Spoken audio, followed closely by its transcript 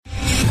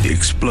The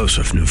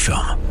explosive new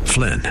film,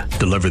 Flynn,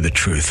 deliver the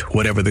truth,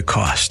 whatever the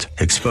cost.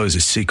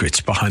 Exposes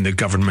secrets behind the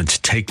government's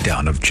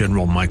takedown of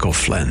General Michael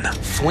Flynn.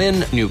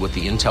 Flynn knew what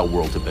the intel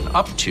world had been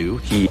up to.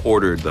 He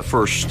ordered the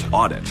first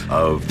audit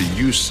of the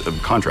use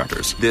of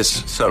contractors.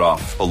 This set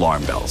off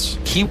alarm bells.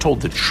 He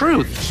told the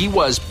truth. He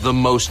was the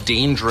most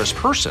dangerous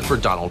person for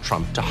Donald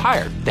Trump to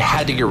hire. They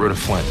had to get rid of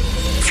Flynn.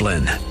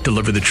 Flynn,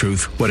 deliver the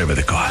truth, whatever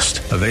the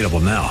cost. Available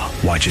now.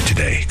 Watch it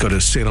today. Go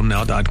to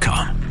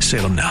salemnow.com.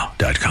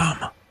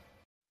 salemnow.com.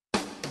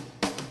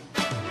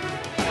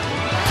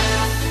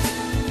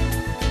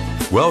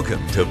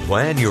 Welcome to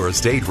Plan Your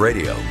Estate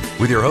Radio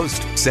with your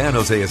host, San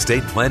Jose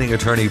estate planning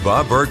attorney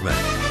Bob Bergman.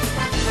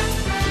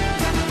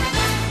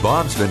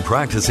 Bob's been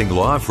practicing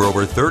law for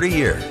over 30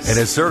 years and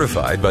is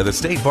certified by the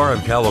State Bar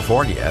of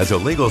California as a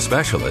legal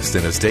specialist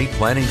in estate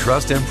planning,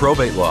 trust, and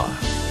probate law.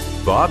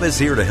 Bob is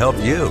here to help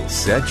you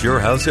set your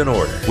house in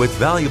order with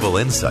valuable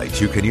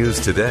insights you can use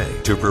today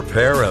to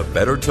prepare a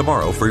better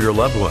tomorrow for your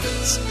loved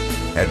ones.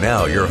 And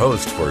now your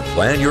host for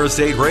Plan Your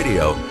Estate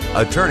Radio,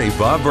 attorney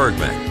Bob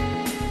Bergman.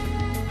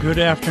 Good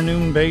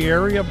afternoon, Bay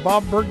Area.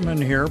 Bob Bergman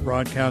here,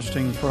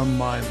 broadcasting from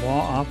my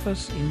law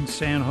office in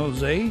San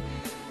Jose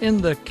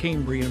in the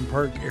Cambrian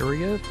Park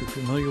area. If you're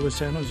familiar with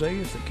San Jose,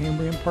 it's the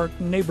Cambrian Park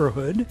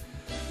neighborhood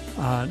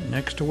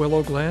next to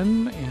Willow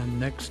Glen and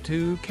next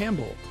to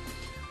Campbell.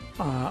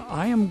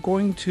 I am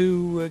going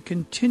to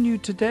continue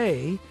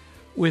today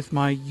with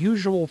my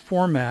usual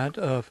format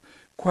of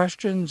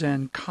questions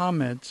and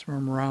comments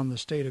from around the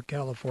state of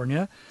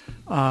California.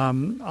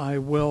 I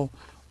will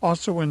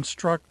also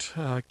instruct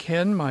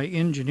Ken, my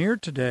engineer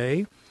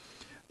today,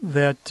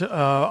 that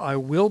I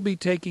will be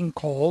taking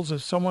calls.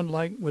 If someone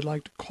would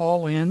like to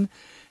call in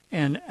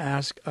and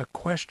ask a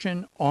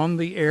question on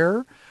the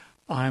air,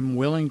 I'm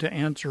willing to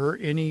answer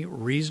any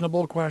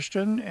reasonable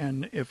question,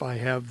 and if I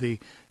have the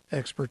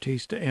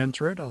expertise to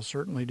answer it, I'll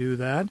certainly do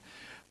that.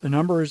 The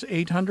number is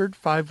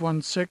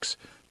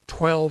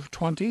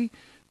 800-516-1220.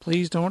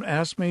 Please don't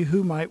ask me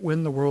who might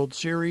win the World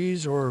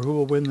Series or who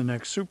will win the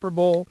next Super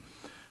Bowl.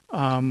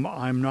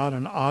 I'm not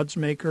an odds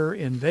maker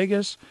in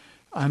Vegas.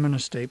 I'm an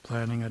estate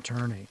planning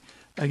attorney.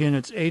 Again,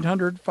 it's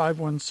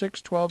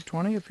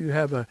 800-516-1220. If you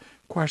have a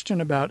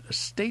question about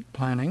estate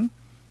planning,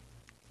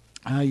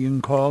 you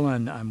can call,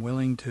 and I'm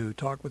willing to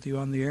talk with you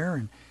on the air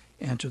and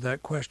answer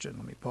that question.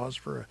 Let me pause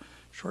for a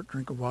short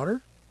drink of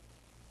water.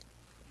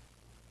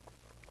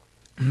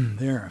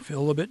 There, I feel a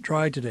little bit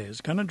dry today. It's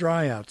kind of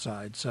dry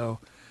outside, so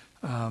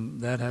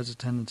that has a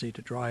tendency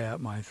to dry out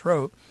my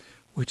throat,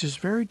 which is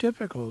very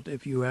difficult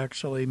if you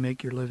actually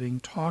make your living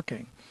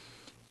talking.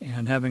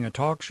 And having a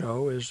talk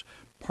show is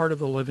part of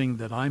the living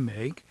that I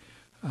make,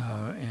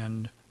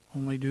 and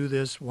only do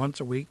this once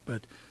a week,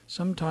 but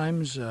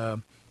sometimes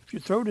if your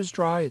throat is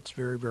dry, it's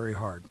very, very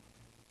hard.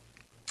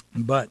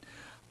 But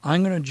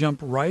I'm going to jump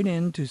right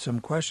into some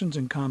questions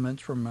and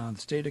comments from the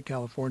state of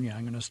California.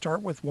 I'm going to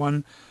start with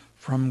one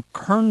from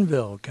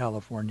Kernville,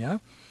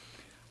 California.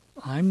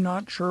 I'm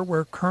not sure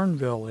where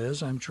Kernville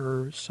is. I'm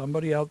sure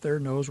somebody out there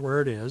knows where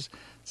it is.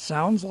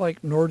 Sounds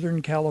like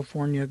Northern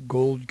California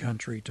gold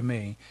country to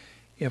me,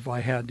 if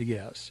I had to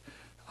guess.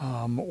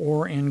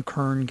 Or in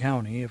Kern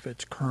County, if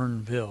it's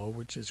Kernville,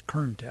 which is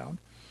Kerntown.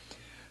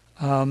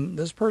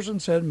 This person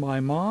said,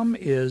 my mom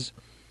is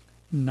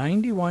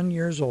 91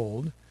 years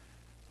old.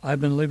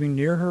 I've been living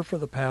near her for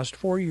the past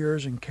 4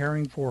 years and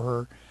caring for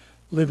her,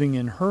 living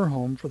in her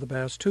home for the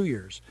past 2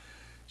 years.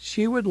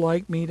 She would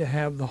like me to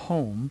have the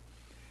home,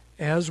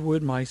 as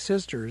would my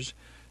sisters.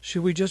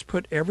 Should we just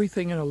put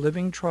everything in a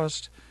living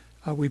trust?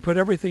 We put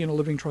everything in a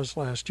living trust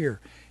last year.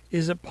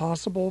 Is it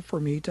possible for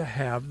me to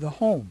have the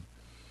home?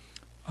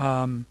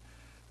 And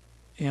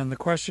the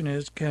question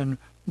is, can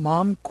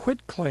Mom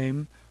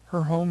quitclaim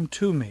her home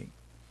to me?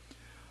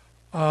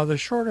 The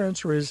short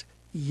answer is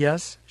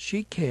yes,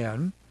 she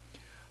can.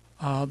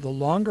 The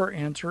longer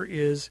answer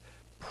is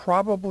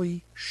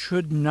probably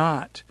should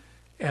not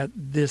at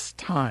this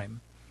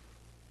time.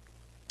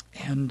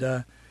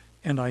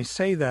 And I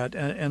say that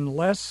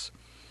unless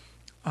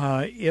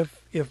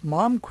if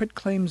Mom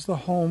quitclaims the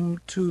home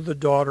to the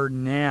daughter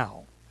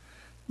now,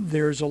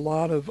 there's a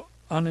lot of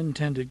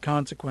unintended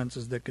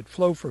consequences that could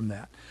flow from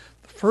that.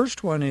 The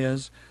first one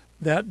is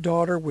that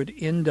daughter would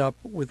end up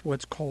with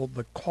what's called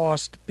the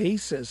cost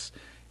basis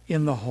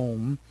in the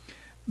home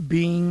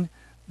being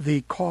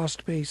the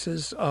cost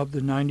basis of the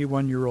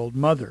 91-year-old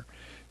mother.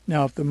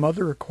 Now, if the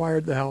mother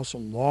acquired the house a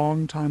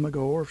long time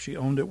ago, or if she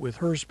owned it with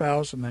her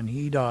spouse and then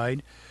he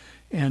died,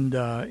 and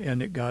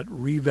it got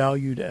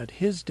revalued at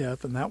his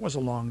death, and that was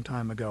a long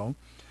time ago,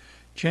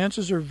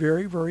 chances are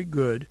very, very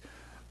good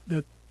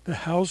that the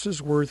house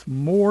is worth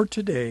more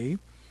today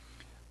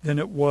than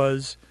it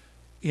was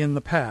in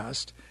the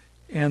past,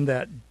 and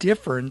that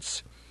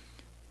difference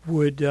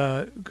would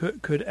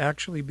could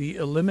actually be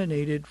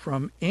eliminated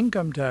from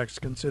income tax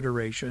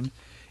consideration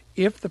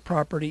if the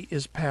property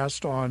is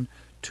passed on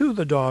to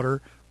the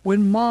daughter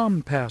when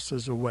Mom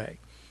passes away.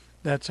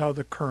 That's how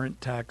the current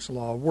tax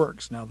law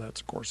works. Now, that's,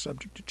 of course,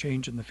 subject to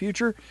change in the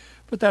future,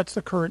 but that's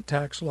the current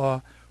tax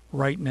law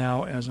right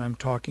now as I'm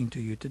talking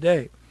to you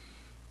today.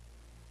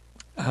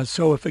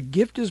 So if a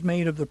gift is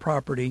made of the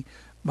property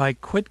by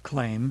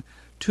quitclaim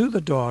to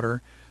the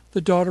daughter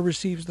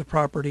receives the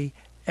property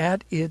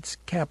at its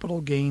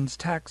capital gains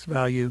tax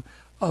value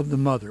of the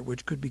mother,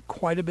 which could be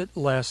quite a bit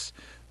less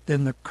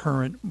than the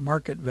current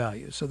market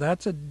value. So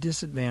that's a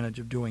disadvantage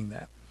of doing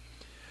that.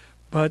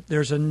 But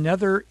there's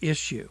another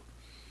issue.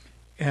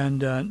 And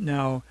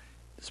now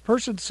this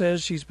person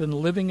says she's been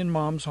living in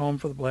mom's home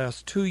for the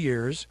last 2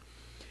 years.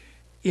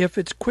 If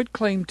it's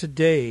quitclaim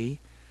today,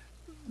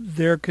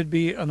 there could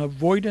be an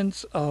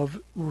avoidance of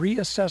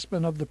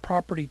reassessment of the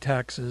property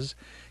taxes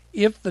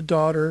if the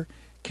daughter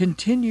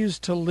continues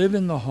to live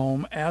in the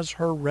home as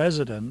her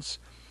residence,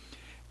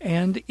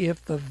 and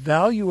if the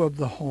value of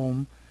the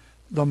home,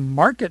 the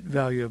market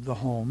value of the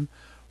home,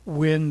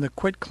 when the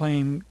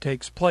quitclaim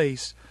takes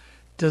place,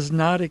 does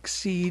not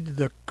exceed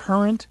the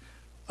current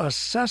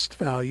assessed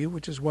value,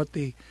 which is what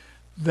the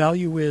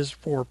value is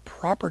for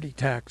property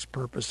tax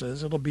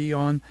purposes. It'll be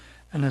on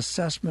an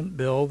assessment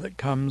bill that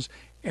comes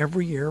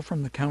every year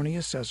from the county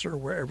assessor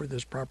wherever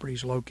this property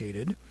is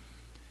located.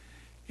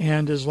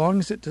 And as long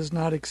as it does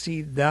not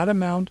exceed that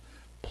amount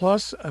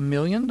plus $1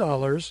 million,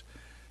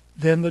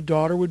 then the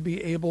daughter would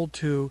be able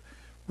to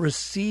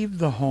receive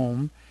the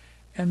home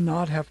and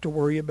not have to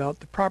worry about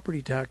the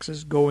property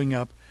taxes going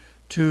up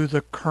to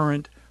the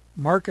current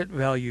market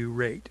value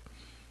rate.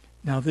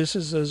 Now, this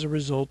is as a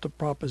result of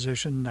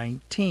Proposition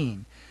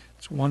 19.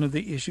 It's one of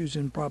the issues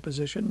in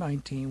Proposition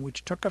 19,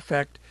 which took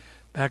effect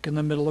back in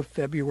the middle of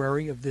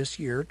February of this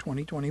year,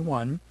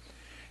 2021.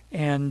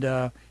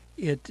 And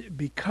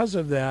because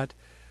of that,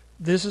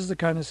 this is the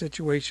kind of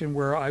situation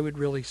where I would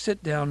really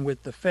sit down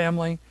with the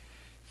family,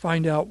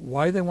 find out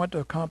why they want to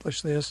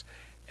accomplish this,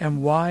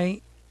 and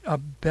why a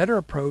better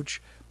approach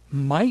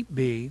might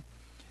be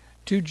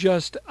to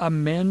just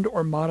amend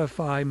or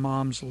modify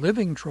mom's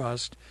living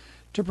trust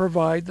to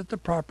provide that the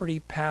property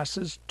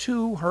passes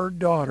to her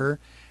daughter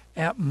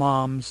at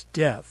mom's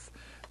death.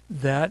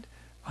 That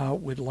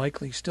would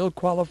likely still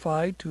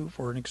qualify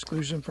for an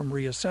exclusion from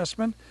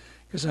reassessment,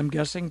 because I'm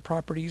guessing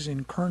properties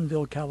in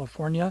Kernville,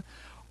 California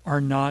are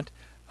not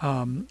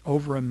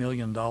over $1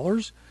 million.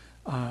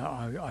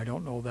 I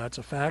don't know if that's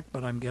a fact,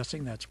 but I'm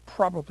guessing that's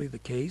probably the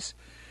case.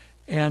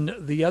 And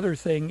the other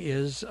thing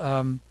is,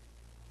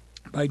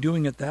 by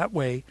doing it that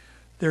way,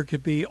 there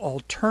could be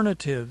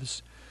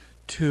alternatives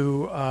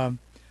to an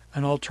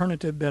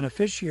alternative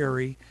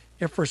beneficiary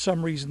if for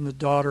some reason the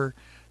daughter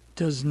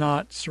does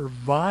not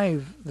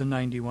survive the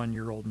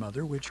 91-year-old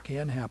mother, which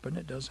can happen.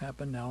 It does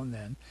happen now and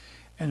then.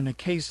 And in a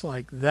case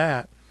like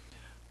that,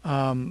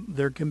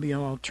 there can be an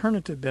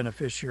alternative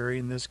beneficiary.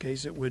 In this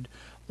case, it would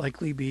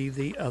likely be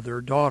the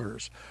other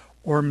daughters,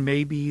 or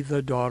maybe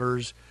the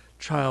daughter's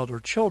child or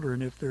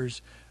children if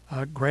there's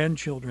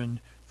grandchildren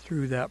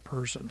through that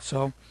person.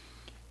 So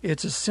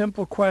it's a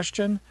simple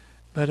question,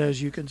 but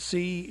as you can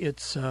see,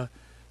 it's a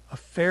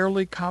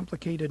fairly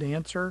complicated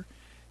answer.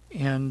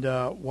 And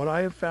what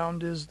I have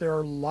found is there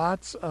are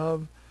lots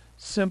of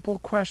simple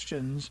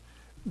questions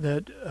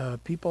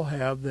that people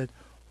have that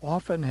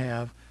often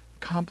have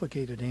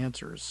complicated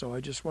answers. So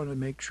I just want to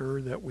make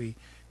sure that we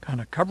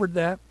kind of covered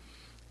that.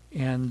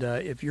 And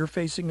if you're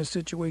facing a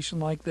situation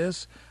like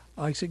this,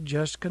 I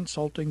suggest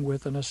consulting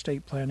with an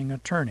estate planning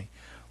attorney,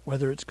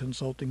 whether it's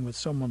consulting with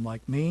someone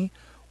like me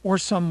or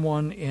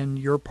someone in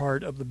your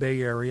part of the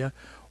Bay Area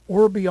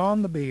or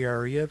beyond the Bay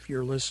Area. If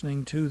you're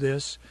listening to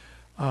this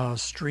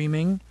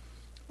streaming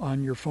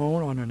on your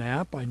phone, on an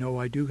app, I know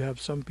I do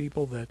have some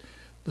people that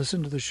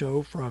listen to the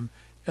show from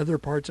other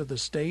parts of the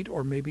state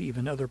or maybe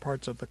even other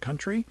parts of the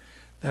country.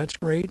 That's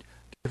great.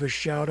 Give a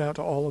shout out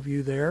to all of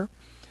you there.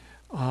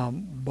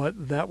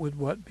 But that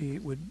would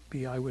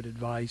be I would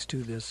advise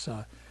to this.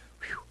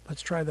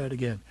 Let's try that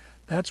again.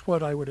 That's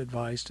what I would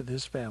advise to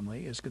this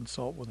family, is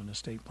consult with an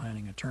estate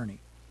planning attorney.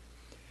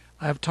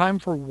 I have time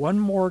for one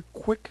more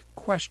quick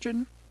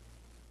question.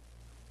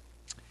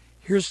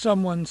 Here's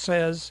someone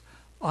says,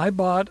 I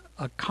bought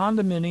a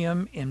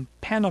condominium in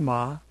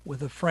Panama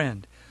with a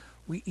friend.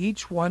 We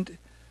each want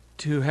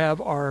to have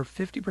our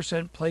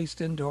 50% placed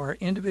into our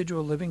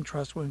individual living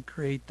trust when we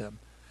create them.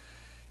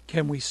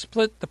 Can we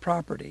split the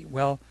property?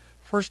 Well,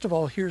 first of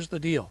all, here's the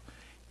deal.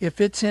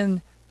 If it's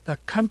in the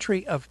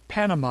country of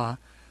Panama,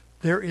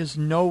 there is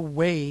no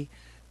way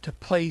to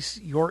place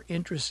your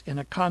interest in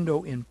a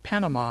condo in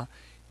Panama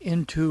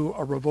into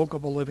a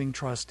revocable living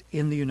trust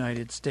in the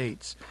United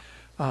States.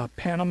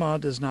 Panama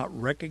does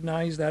not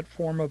recognize that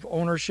form of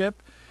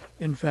ownership.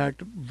 In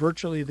fact,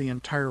 virtually the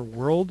entire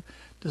world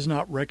does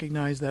not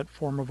recognize that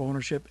form of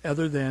ownership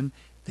other than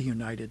the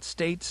United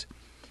States,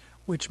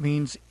 which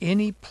means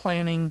any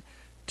planning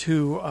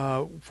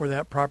for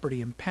that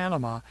property in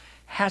Panama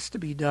has to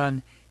be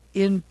done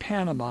in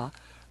Panama,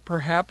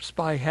 perhaps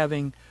by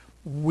having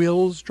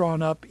wills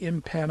drawn up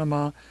in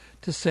Panama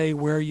to say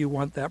where you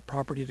want that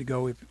property to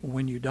go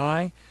when you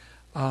die.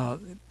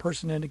 The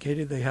person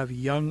indicated they have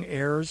young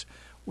heirs,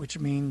 which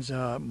means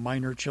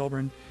minor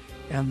children,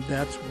 and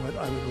that's what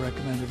I would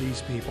recommend to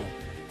these people.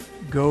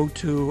 Go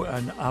to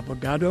an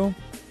abogado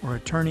or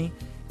attorney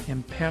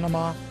in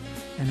Panama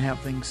and have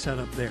things set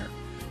up there.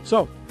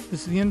 So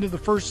This is the end of the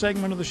first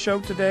segment of the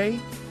show today.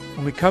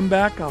 When we come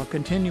back, I'll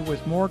continue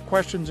with more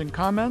questions and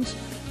comments.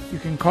 You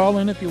can call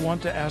in if you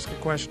want to ask a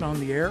question on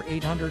the air,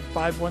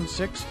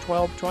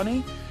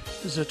 800-516-1220.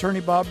 This is Attorney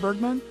Bob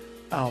Bergman.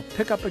 I'll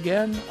pick up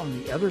again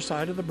on the other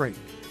side of the break.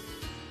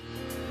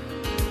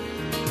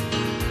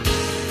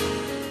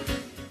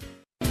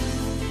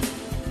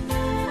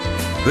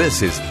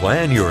 This is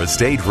Plan Your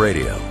Estate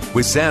Radio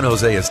with San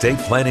Jose estate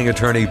planning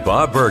attorney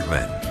Bob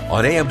Bergman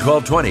on AM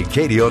 1220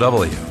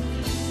 KDOW.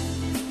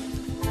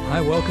 Hi,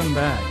 welcome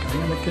back.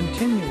 I'm going to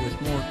continue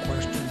with more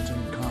questions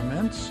and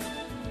comments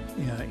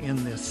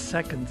in this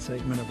second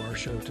segment of our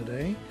show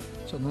today.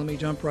 So let me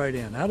jump right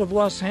in. Out of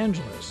Los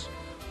Angeles,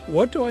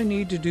 what do I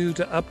need to do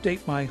to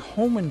update my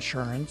home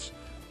insurance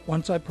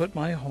once I put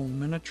my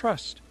home in a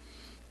trust?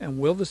 And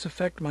will this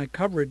affect my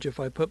coverage if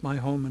I put my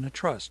home in a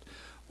trust?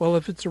 Well,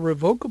 if it's a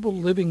revocable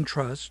living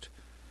trust,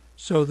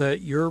 so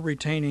that you're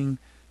retaining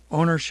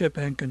ownership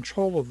and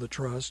control of the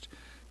trust,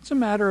 it's a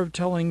matter of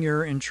telling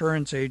your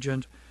insurance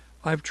agent,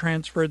 I've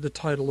transferred the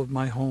title of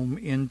my home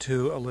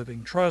into a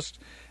living trust,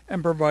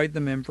 and provide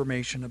them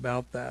information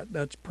about that.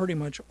 That's pretty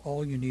much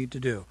all you need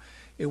to do.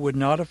 It would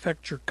not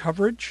affect your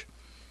coverage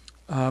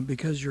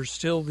because you're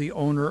still the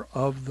owner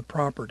of the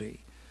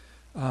property.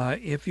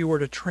 If you were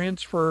to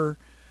transfer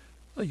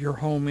your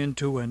home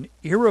into an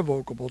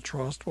irrevocable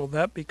trust, well,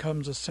 that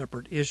becomes a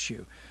separate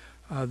issue.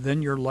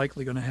 Then you're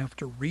likely going to have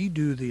to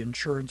redo the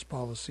insurance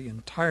policy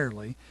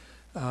entirely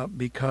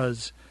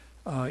because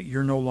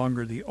you're no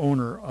longer the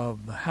owner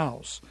of the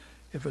house.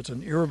 If it's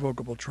an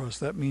irrevocable trust,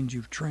 that means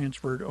you've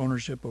transferred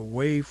ownership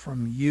away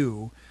from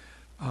you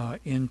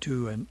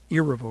into an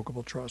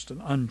irrevocable trust, an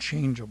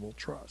unchangeable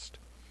trust.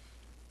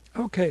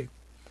 Okay.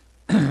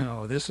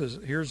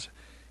 Here's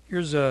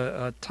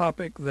a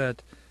topic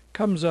that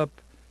comes up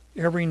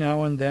every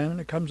now and then, and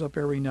it comes up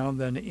every now and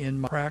then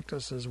in my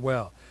practice as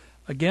well.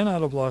 Again,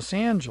 out of Los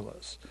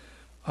Angeles,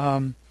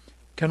 can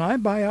I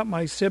buy out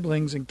my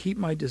siblings and keep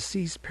my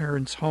deceased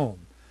parents'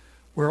 home?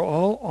 We're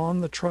all on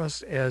the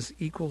trust as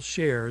equal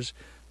shares.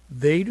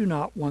 They do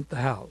not want the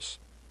house.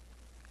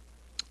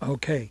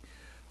 Okay,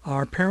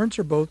 our parents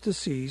are both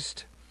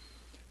deceased.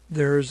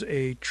 There's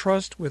a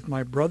trust with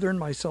my brother and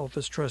myself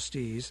as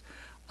trustees.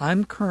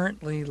 I'm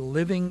currently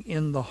living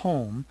in the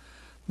home.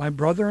 My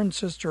brother and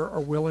sister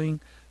are willing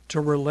to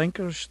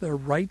relinquish their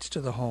rights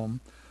to the home.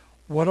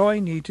 What do I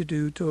need to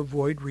do to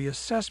avoid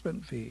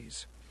reassessment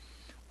fees?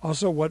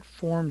 Also, what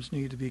forms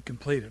need to be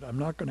completed? I'm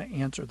not going to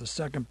answer the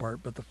second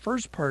part, but the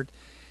first part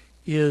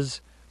is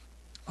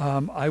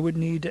I would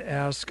need to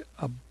ask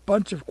a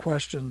bunch of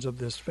questions of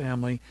this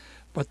family,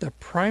 but the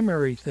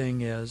primary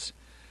thing is,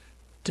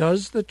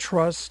 does the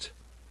trust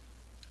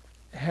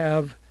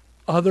have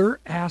other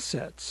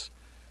assets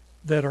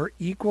that are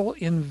equal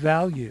in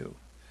value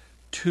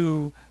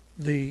to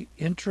the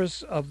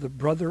interests of the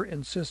brother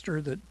and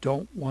sister that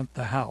don't want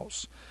the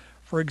house?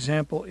 For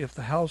example, if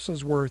the house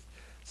is worth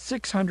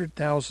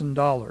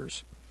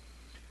 $600,000,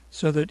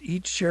 so that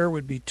each share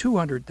would be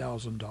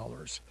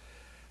 $200,000.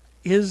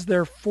 Is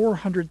there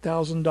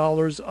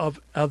 $400,000 of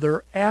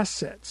other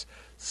assets,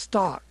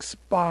 stocks,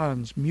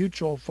 bonds,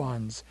 mutual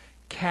funds,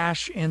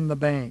 cash in the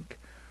bank,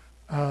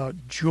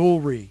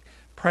 jewelry,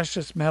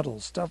 precious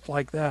metals, stuff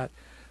like that,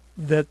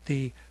 that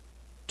the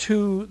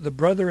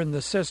brother and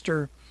the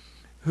sister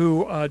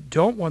who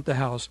don't want the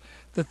house,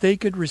 that they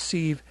could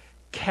receive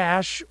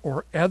cash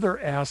or other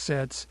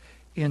assets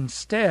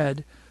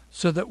instead,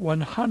 so that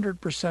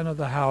 100% of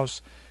the house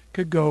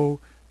could go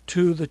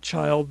to the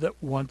child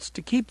that wants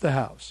to keep the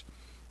house?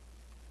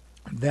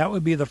 That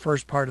would be the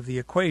first part of the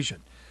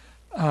equation.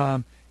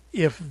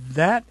 If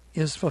that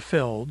is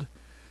fulfilled,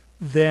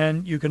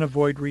 then you can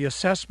avoid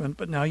reassessment,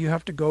 but now you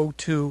have to go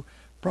to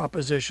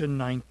Proposition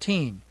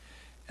 19.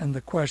 And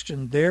the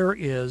question there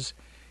is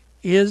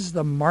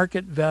the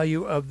market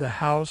value of the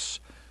house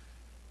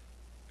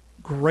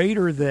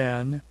greater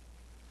than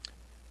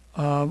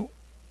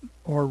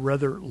or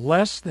rather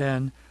less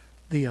than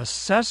the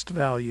assessed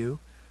value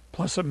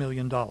plus $1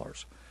 million.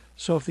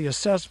 So if the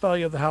assessed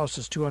value of the house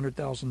is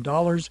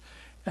 $200,000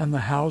 and the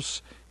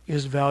house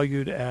is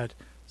valued at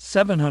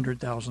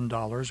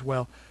 $700,000,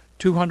 well,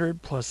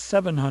 200 plus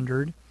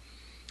 700,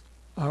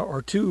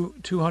 or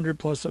 200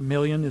 plus $1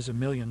 million is $1.2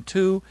 million.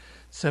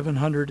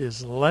 700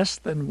 is less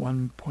than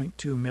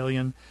 1.2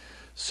 million,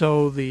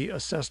 so the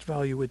assessed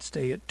value would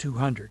stay at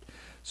 200.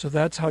 So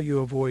that's how you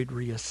avoid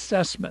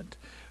reassessment.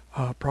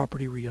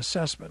 Property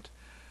reassessment.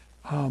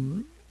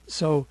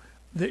 So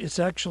it's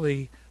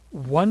actually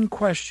one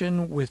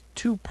question with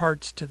two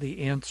parts to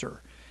the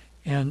answer.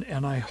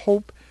 And I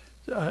hope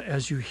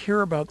as you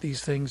hear about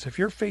these things, if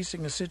you're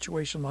facing a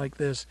situation like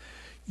this,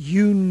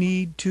 you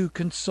need to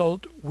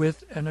consult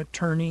with an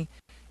attorney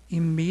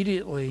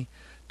immediately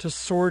to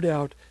sort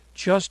out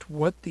just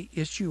what the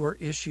issue or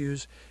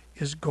issues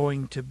is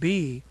going to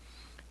be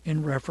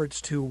in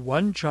reference to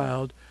one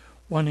child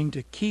wanting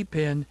to keep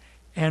in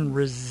and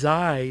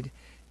reside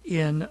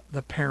in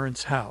the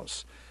parent's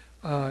house.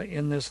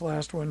 In this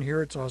last one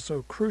here, it's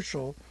also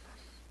crucial,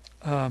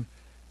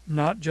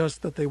 not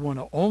just that they want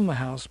to own the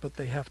house, but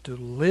they have to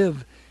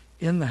live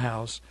in the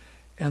house,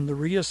 and the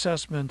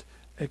reassessment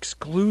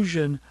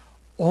exclusion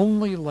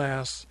only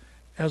lasts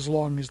as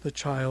long as the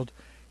child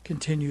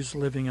continues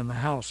living in the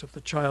house. If the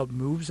child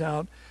moves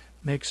out,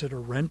 makes it a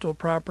rental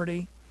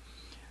property,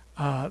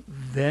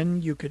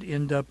 then you could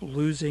end up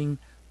losing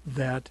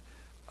that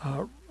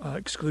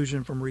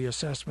exclusion from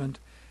reassessment.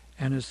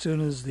 And as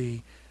soon as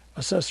the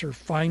assessor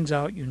finds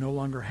out you no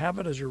longer have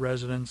it as your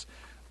residence,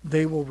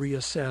 they will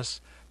reassess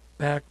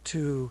back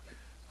to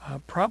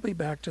probably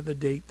back to the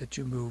date that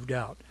you moved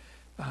out,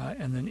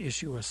 and then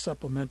issue a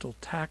supplemental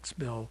tax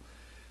bill.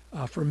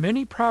 For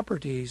many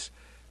properties,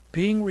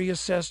 being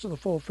reassessed to the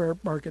full fair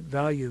market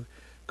value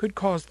could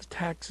cause the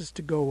taxes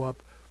to go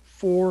up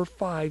 400%,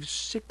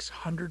 500%,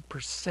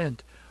 600%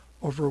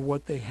 over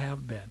what they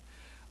have been.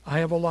 I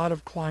have a lot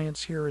of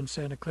clients here in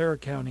Santa Clara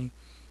County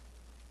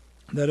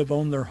that have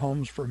owned their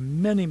homes for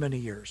many, many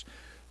years,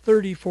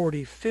 30,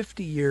 40,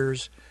 50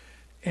 years,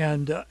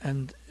 and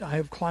I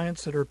have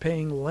clients that are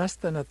paying less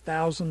than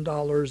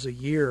 $1,000 a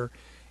year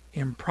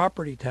in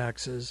property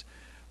taxes,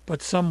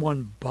 but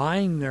someone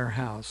buying their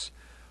house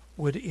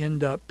would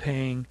end up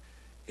paying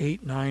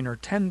 $8,000, $9,000, or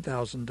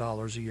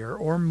 $10,000 a year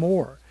or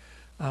more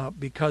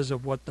because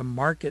of what the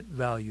market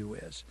value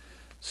is.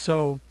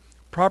 So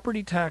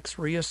property tax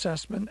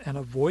reassessment and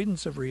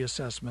avoidance of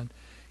reassessment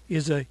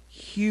is a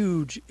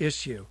huge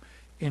issue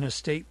in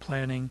estate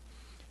planning,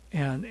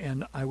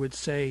 and I would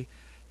say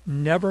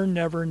never,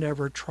 never,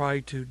 never try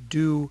to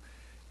do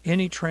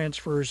any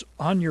transfers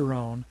on your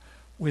own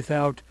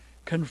without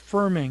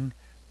confirming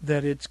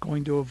that it's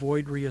going to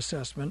avoid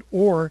reassessment,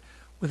 or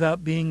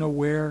without being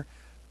aware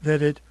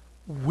that it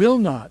will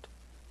not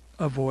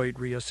avoid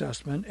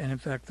reassessment, and in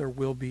fact there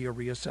will be a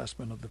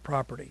reassessment of the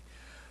property.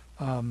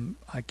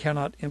 I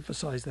cannot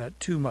emphasize that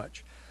too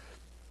much.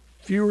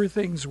 Fewer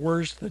things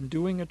worse than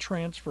doing a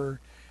transfer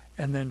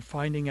and then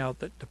finding out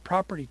that the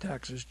property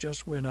taxes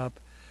just went up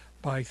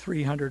by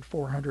 300,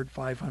 400,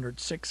 500,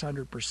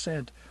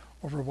 600%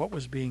 over what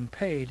was being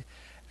paid,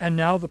 and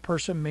now the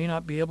person may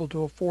not be able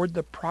to afford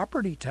the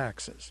property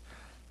taxes.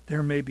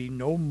 There may be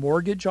no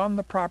mortgage on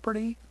the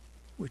property,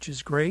 which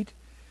is great,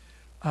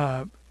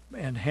 and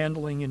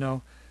handling,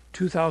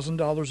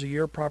 $2,000 a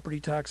year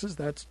property taxes,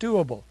 that's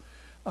doable.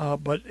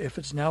 But if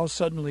it's now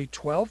suddenly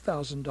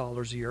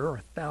 $12,000 a year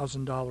or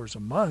 $1,000 a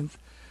month,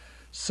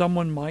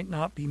 someone might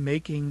not be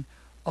making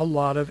a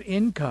lot of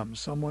income.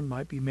 Someone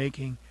might be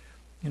making,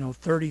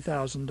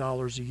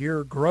 $30,000 a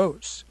year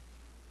gross.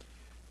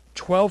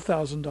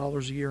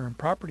 $12,000 a year in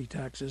property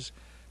taxes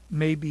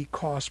may be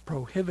cost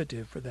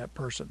prohibitive for that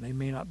person. They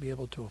may not be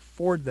able to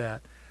afford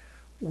that,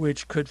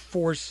 which could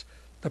force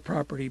the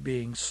property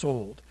being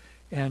sold.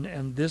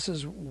 And this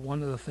is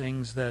one of the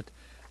things that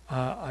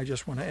I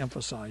just want to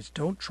emphasize.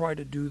 Don't try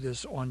to do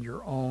this on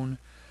your own.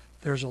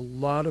 There's a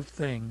lot of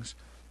things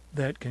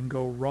that can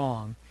go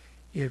wrong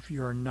if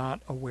you're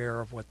not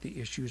aware of what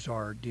the issues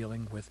are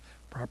dealing with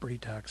property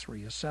tax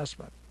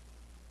reassessment.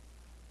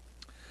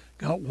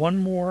 Got one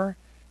more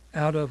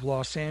out of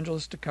Los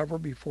Angeles to cover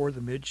before the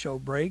mid-show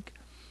break.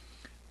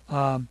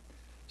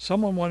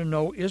 Someone wanted to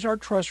know, is our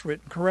trust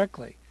written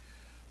correctly?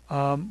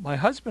 My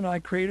husband and I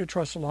created a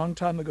trust a long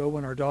time ago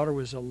when our daughter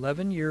was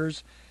 11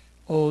 years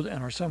old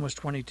and our son was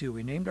 22.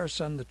 We named our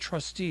son the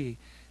trustee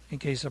in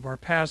case of our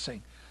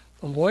passing.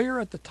 The lawyer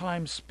at the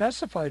time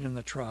specified in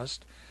the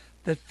trust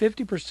that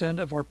 50%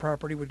 of our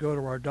property would go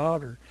to our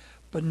daughter,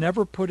 but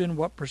never put in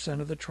what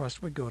percent of the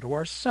trust would go to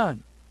our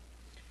son.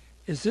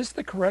 Is this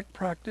the correct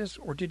practice,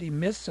 or did he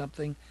miss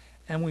something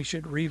and we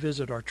should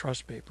revisit our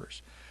trust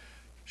papers?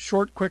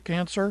 Short, quick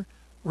answer,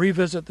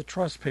 revisit the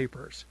trust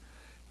papers.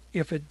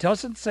 If it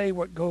doesn't say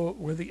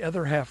where the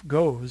other half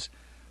goes,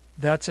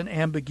 that's an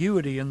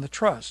ambiguity in the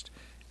trust,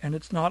 and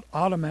it's not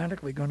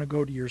automatically going to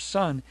go to your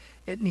son.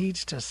 It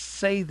needs to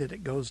say that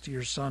it goes to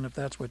your son if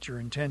that's what your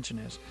intention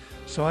is.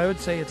 So I would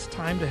say it's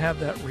time to have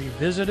that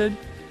revisited,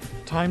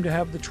 time to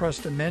have the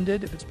trust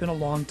amended. If it's been a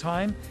long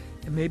time,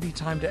 it may be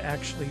time to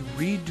actually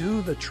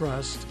redo the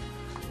trust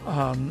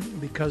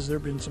because there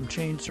have been some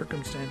changed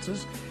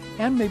circumstances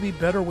and maybe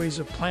better ways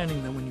of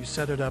planning than when you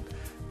set it up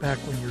back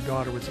when your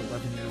daughter was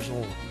 11 years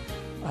old.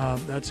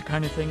 That's the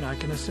kind of thing I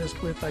can assist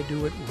with. I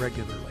do it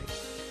regularly.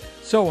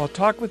 So I'll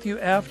talk with you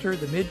after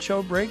the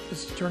mid-show break.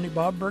 This is Attorney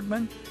Bob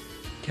Bergman.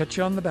 Catch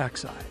you on the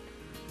backside.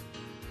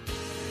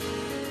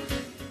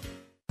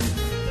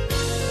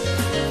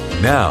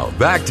 Now,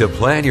 back to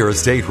Plan Your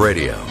Estate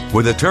Radio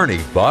with Attorney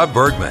Bob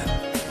Bergman.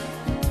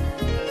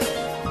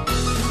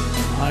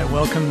 Hi,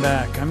 welcome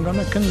back. I'm going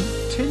to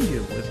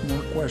continue with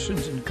more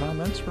questions and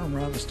comments from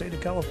around the state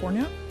of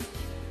California.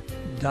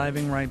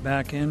 Diving right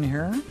back in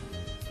here.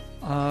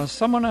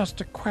 Someone asked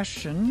a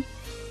question,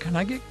 can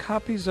I get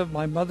copies of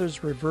my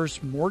mother's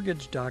reverse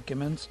mortgage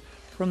documents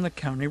from the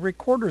county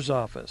recorder's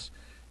office?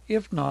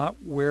 If not,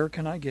 where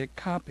can I get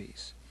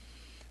copies?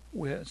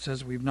 It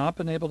says we've not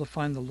been able to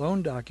find the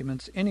loan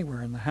documents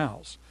anywhere in the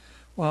house.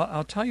 Well,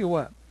 I'll tell you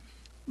what,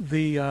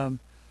 the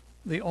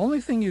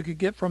only thing you could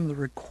get from the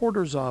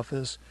recorder's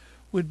office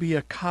would be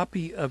a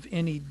copy of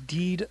any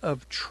deed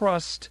of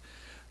trust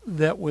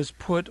that was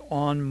put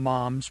on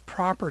mom's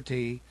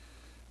property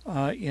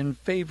in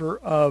favor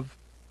of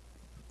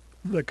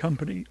the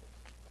company,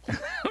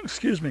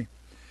 excuse me,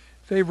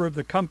 favor of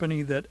the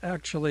company that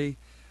actually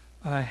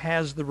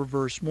has the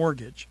reverse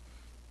mortgage.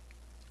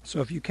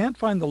 So if you can't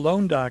find the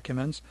loan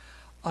documents,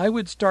 I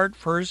would start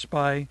first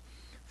by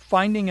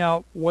finding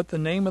out what the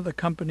name of the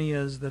company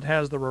is that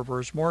has the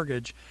reverse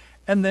mortgage,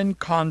 and then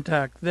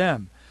contact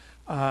them.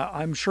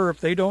 I'm sure if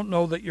they don't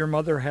know that your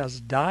mother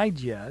has died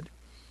yet,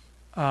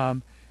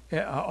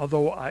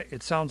 although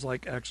it sounds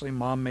like actually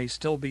mom may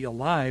still be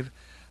alive,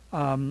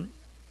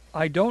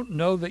 I don't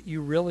know that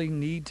you really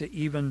need to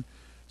even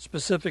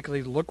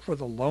specifically look for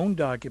the loan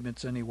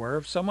documents anywhere.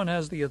 If someone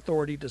has the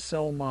authority to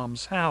sell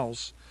mom's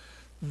house,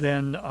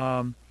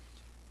 then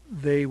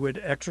they would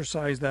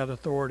exercise that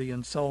authority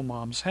and sell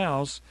mom's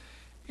house.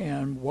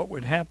 And what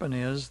would happen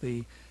is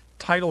the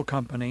title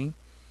company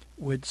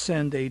would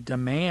send a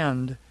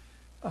demand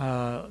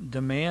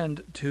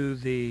to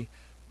the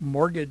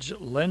mortgage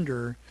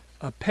lender,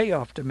 a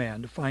payoff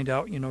demand, to find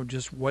out,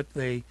 just what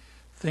they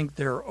think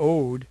they're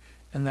owed,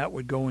 and that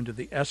would go into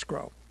the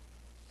escrow.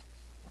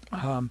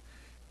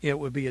 It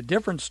would be a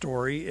different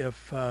story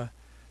if,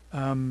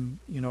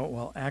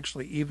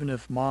 actually, even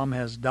if mom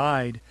has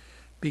died,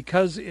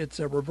 because it's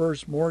a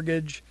reverse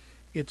mortgage,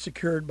 it's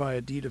secured by a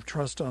deed of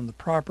trust on the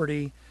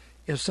property.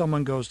 If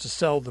someone goes to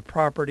sell the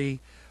property,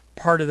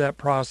 part of that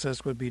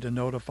process would be to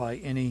notify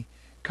any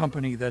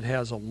company that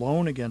has a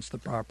loan against the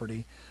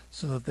property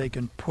so that they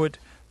can put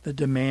the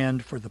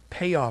demand for the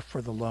payoff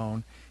for the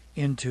loan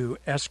into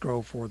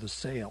escrow for the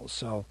sale.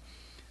 So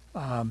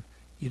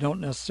you don't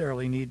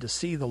necessarily need to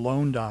see the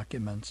loan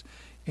documents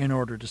in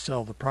order to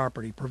sell the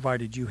property,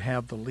 provided you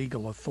have the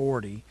legal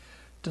authority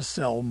to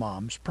sell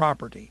mom's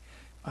property,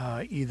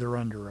 either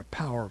under a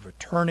power of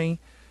attorney,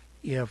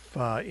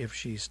 if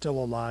she's still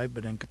alive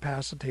but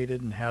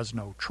incapacitated and has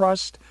no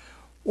trust,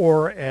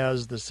 or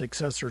as the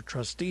successor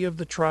trustee of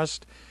the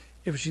trust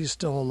if she's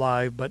still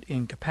alive but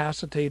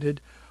incapacitated,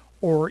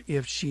 or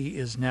if she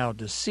is now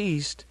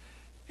deceased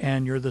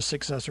and you're the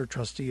successor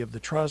trustee of the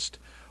trust,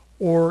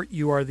 or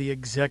you are the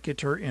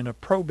executor in a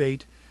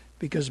probate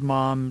because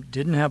mom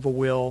didn't have a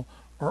will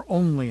or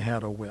only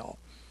had a will.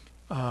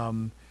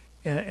 And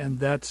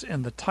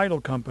the title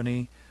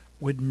company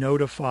would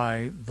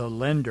notify the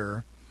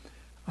lender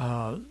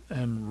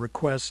and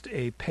request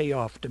a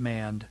payoff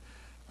demand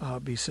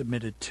be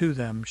submitted to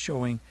them,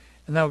 showing,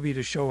 and that would be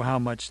to show how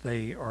much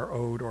they are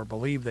owed or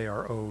believe they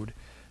are owed,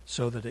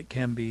 so that it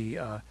can be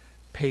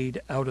paid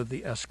out of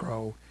the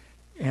escrow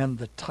and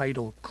the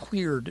title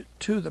cleared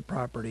to the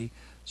property,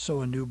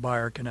 so a new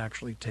buyer can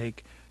actually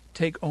take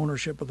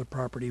ownership of the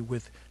property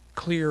with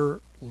clear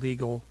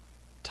legal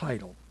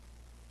title.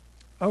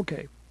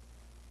 Okay.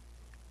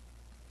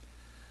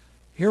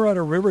 Here out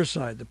of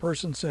Riverside, the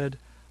person said,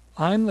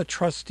 I'm the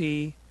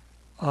trustee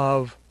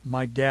of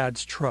my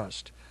dad's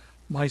trust.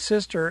 My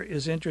sister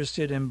is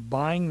interested in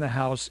buying the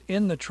house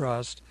in the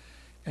trust,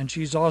 and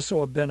she's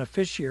also a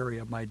beneficiary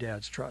of my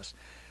dad's trust.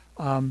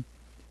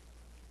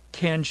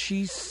 Can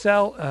she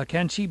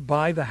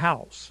buy the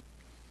house?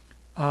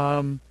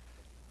 The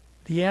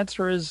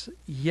answer is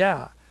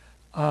yeah.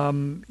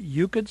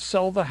 You could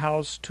sell the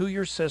house to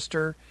your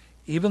sister,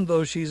 even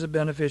though she's a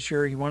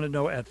beneficiary. You want to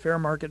know at fair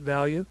market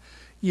value?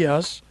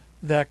 Yes,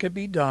 that could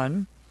be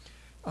done.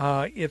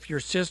 If your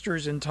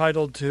sister's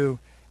entitled to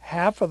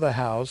half of the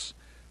house,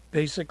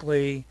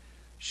 basically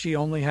she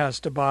only has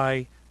to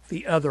buy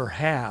the other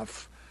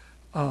half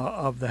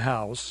of the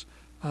house,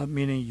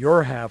 meaning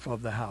your half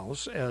of the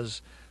house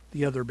as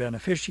the other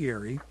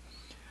beneficiary.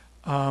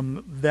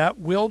 That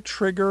will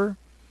trigger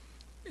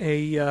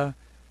a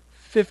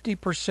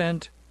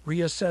 50%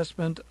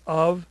 reassessment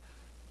of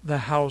the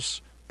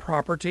house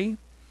property,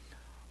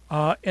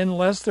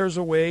 unless there's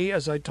a way,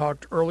 as I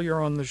talked earlier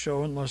on the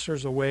show, unless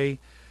there's a way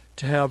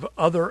to have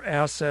other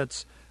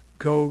assets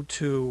go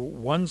to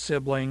one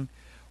sibling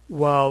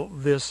while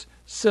this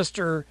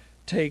sister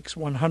takes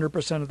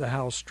 100% of the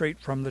house straight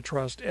from the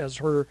trust as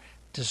her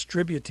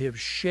distributive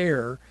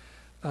share,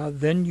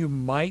 then you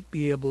might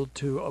be able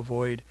to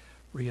avoid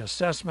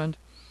reassessment.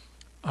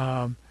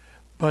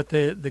 But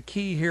the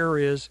key here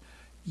is,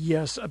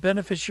 yes, a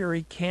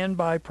beneficiary can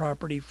buy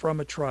property from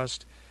a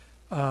trust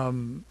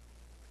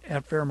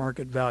at fair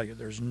market value.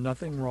 There's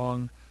nothing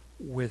wrong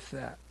with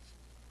that.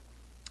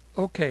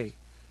 Okay,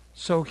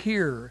 so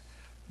here,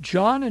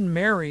 John and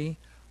Mary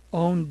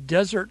own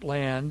desert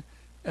land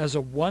as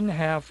a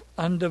 1/2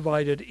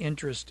 undivided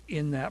interest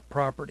in that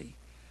property.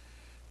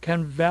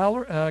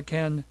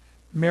 Can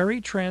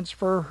Mary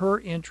transfer her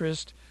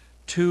interest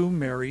to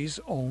Mary's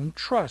own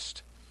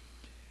trust?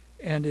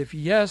 And if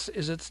yes,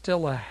 is it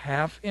still a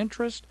half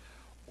interest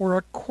or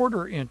a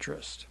quarter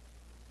interest?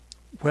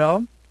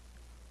 Well,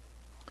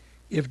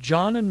 if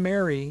John and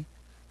Mary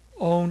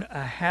own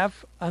a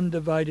half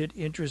undivided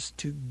interest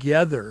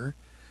together,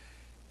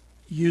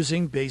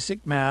 using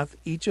basic math,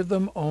 each of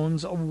them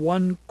owns a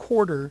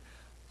 1/4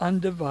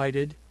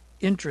 undivided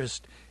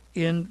interest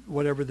in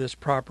whatever this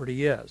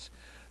property is.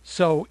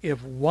 So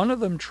if one of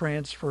them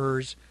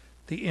transfers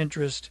the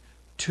interest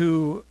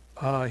to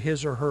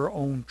his or her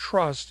own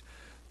trust,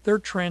 they're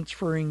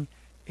transferring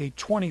a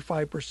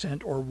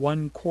 25% or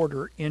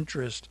 1/4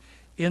 interest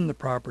in the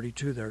property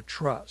to their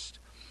trust.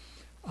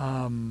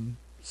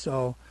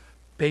 So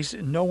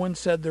no one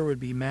said there would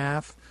be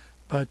math,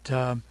 but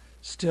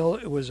still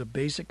it was a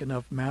basic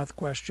enough math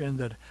question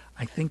that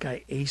I think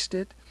I aced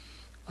it.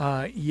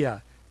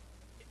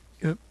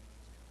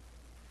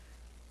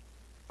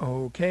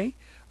 Okay.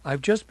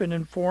 I've just been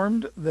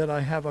informed that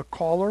I have a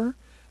caller.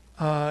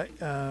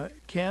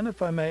 Ken,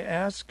 if I may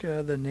ask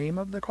the name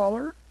of the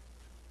caller?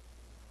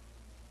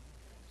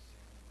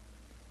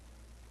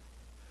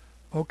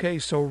 Okay,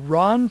 so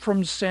Ron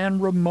from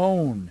San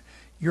Ramon,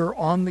 you're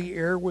on the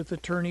air with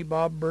attorney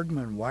Bob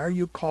Bergman. Why are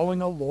you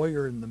calling a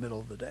lawyer in the middle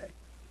of the day?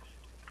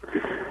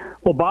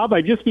 Well, Bob,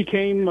 I just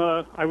became,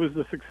 I was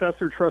the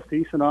successor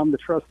trustee, so now I'm the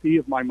trustee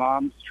of my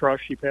mom's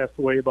trust. She passed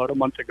away about a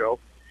month ago.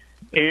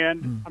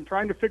 And I'm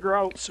trying to figure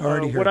out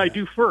what I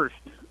do first.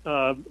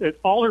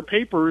 All her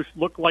papers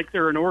look like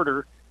they're in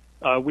order.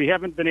 We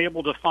haven't been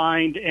able to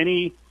find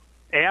any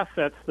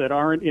assets that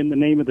aren't in the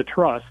name of the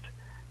trust.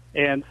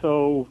 And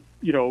so,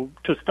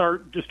 to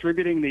start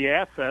distributing the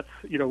assets,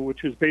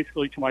 which is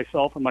basically to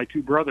myself and my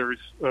two brothers,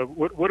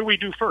 what do we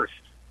do first?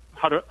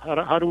 How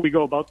do we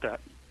go about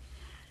that?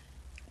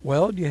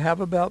 Well, you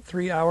have about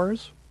 3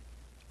 hours.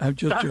 I'm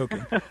just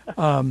joking.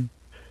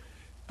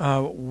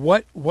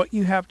 What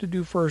you have to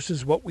do first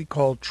is what we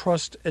call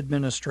trust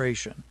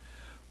administration,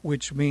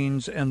 which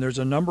means, and there's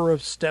a number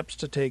of steps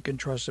to take in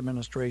trust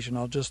administration.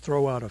 I'll just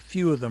throw out a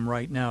few of them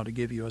right now to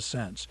give you a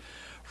sense.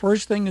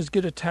 First thing is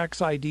get a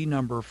tax ID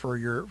number for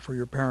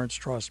your parents'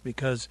 trust,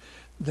 because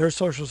their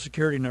Social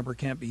Security number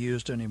can't be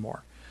used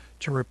anymore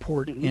to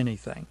report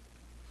anything.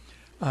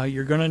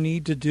 You're going to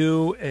need to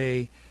do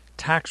a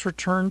tax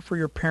return for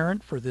your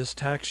parent for this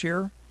tax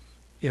year.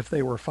 If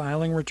they were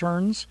filing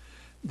returns,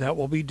 that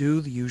will be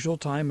due the usual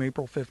time,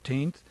 April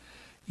 15th.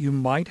 You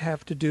might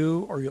have to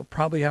do, or you'll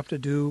probably have to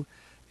do,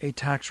 a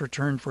tax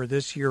return for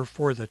this year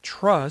for the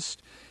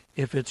trust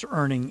if it's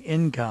earning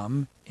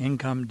income,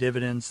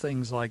 dividends,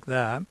 things like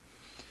that.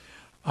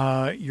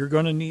 You're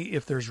going to need,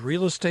 if there's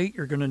real estate,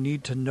 you're going to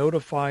need to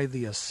notify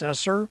the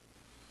assessor,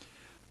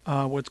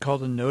 what's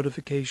called a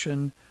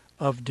notification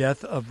of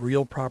death of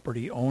real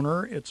property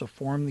owner. It's a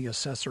form the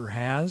assessor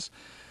has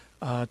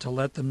to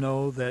let them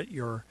know that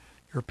your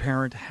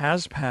parent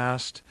has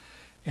passed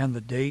and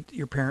the date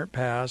your parent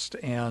passed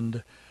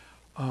and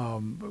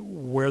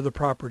where the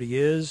property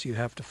is. You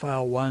have to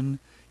file one.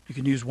 You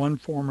can use one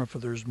form if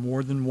there's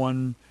more than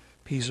one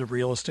piece of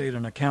real estate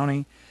in a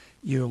county.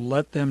 You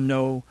let them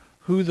know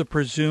who the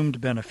presumed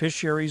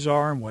beneficiaries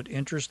are and what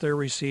interest they're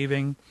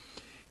receiving.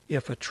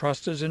 If a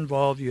trust is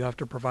involved, you have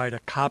to provide a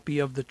copy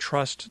of the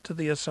trust to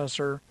the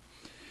assessor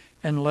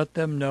and let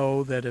them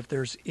know that if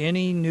there's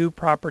any new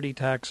property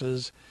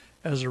taxes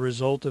as a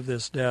result of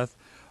this death,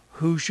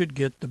 who should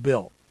get the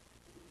bill.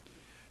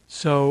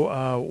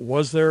 So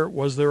was there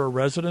a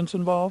residence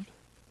involved?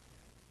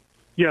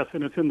 Yes,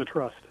 and it's in the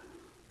trust.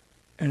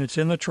 And it's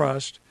in the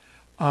trust.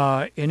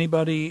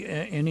 Anybody,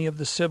 any of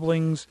the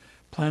siblings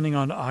planning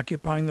on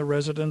occupying the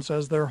residence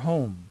as their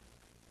home?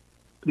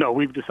 No,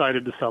 we've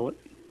decided to sell it.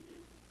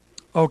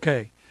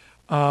 Okay.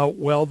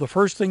 Well, the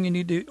first thing you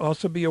need to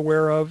also be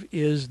aware of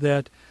is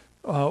that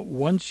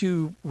once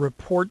you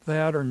report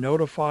that or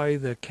notify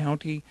the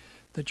county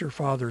that your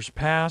father's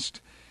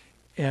passed,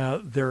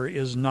 there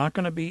is not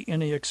going to be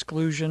any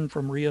exclusion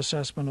from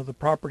reassessment of the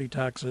property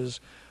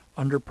taxes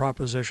under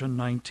Proposition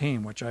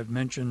 19, which I've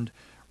mentioned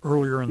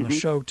earlier in the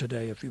show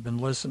today, if you've been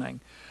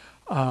listening.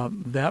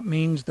 That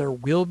means there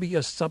will be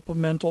a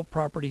supplemental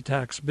property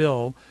tax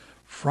bill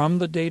from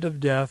the date of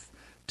death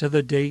to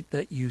the date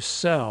that you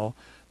sell.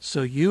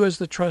 So you as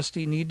the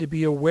trustee need to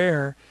be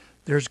aware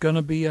there's going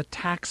to be a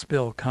tax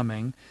bill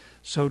coming.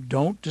 So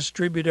don't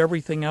distribute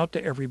everything out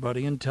to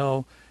everybody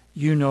until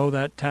you know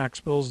that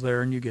tax bill's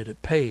there and you get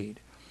it paid.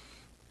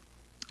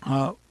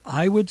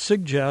 I would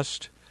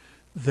suggest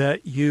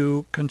that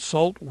you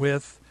consult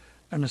with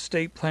an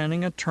estate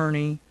planning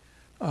attorney,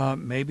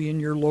 maybe in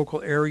your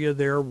local area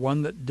there,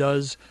 one that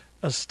does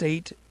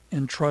estate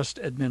and trust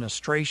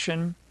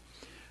administration.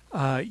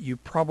 You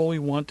probably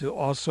want to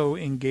also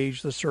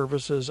engage the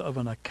services of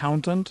an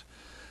accountant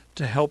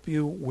to help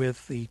you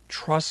with the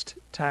trust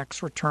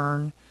tax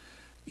return.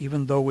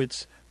 Even though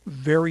it's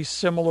very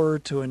similar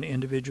to an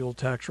individual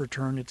tax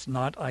return, it's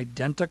not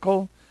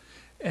identical,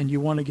 and you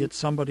want to get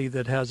somebody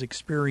that has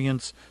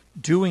experience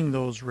doing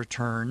those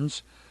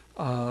returns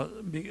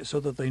so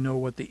that they know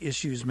what the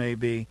issues may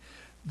be.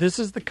 This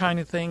is the kind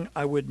of thing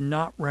I would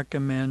not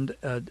recommend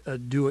a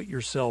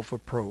do-it-yourself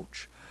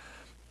approach.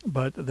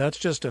 But that's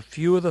just a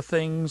few of the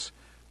things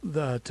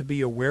to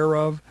be aware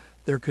of.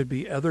 There could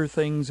be other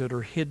things that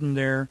are hidden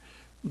there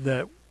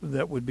that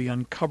would be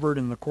uncovered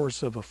in the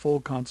course of a full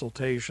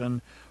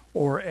consultation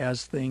or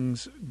as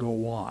things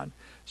go on.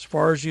 As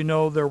far as you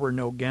know, there were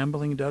no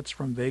gambling debts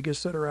from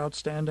Vegas that are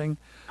outstanding.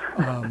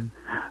 No,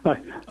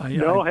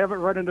 I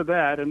haven't run into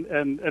that.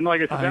 And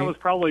like I said, that was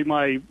probably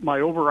my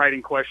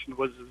overriding question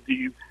was,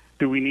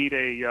 do we need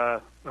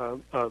an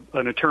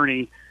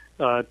attorney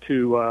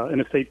to an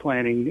estate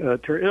planning.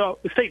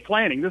 Estate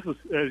planning, this is,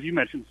 as you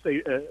mentioned,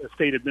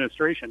 estate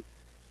administration.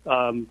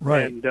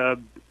 Right.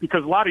 And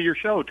because a lot of your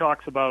show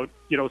talks about,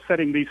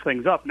 setting these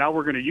things up. Now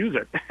we're going to use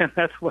it. And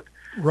that's what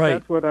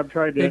I'm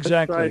trying to,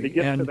 exactly.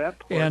 Get to that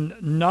point. And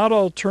not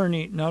all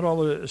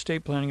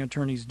estate planning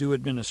attorneys do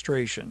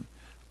administration.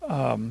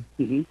 And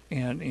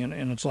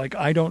it's like,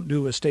 I don't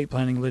do estate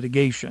planning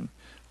litigation.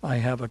 I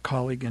have a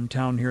colleague in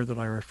town here that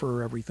I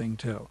refer everything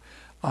to.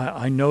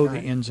 I know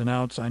the ins and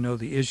outs, I know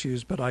the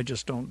issues, but I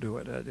just don't do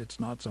it. It's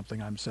not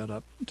something I'm set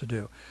up to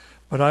do.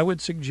 But I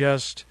would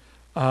suggest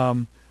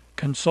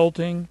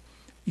consulting.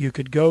 You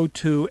could go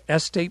to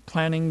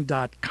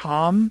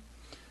estateplanning.com,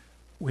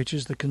 which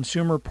is the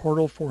consumer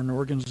portal for an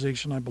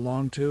organization I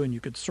belong to, and you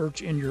could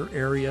search in your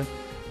area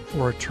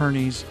for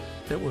attorneys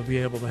that will be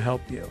able to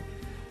help you.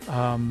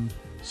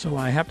 So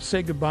I have to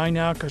say goodbye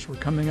now because we're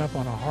coming up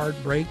on a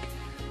hard break,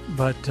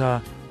 but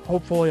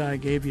hopefully I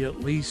gave you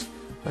at least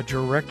a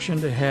direction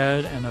to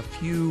head and a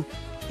few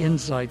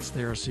insights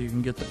there so you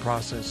can get the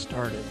process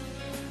started.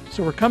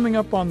 So we're coming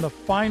up on the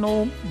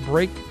final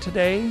break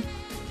today,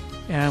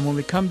 and when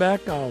we come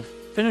back, I'll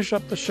finish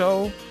up the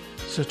show.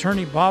 It's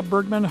attorney Bob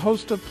Bergman,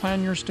 host of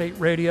Plan Your Estate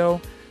Radio.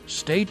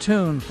 Stay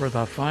tuned for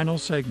the final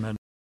segment.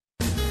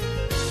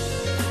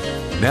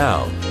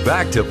 Now,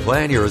 back to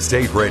Plan Your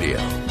Estate Radio.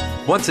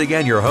 Once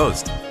again, your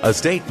host,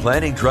 estate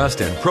planning, trust,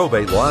 and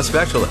probate law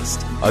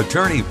specialist,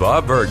 attorney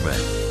Bob Bergman.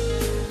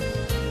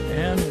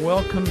 And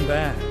welcome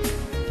back.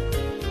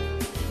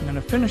 I'm going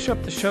to finish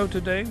up the show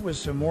today with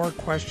some more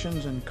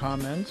questions and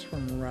comments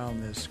from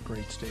around this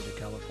great state of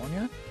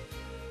California.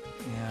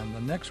 And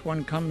the next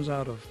one comes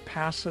out of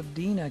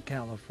Pasadena,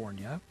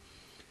 California.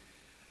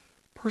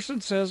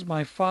 Person says,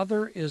 my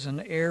father is an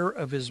heir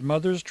of his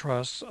mother's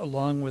trust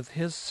along with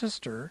his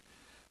sister.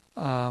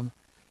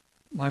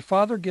 My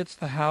father gets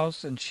the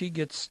house and she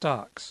gets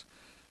stocks.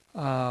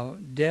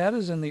 Dad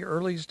is in the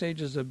early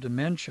stages of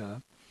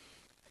dementia,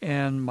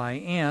 and my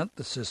aunt,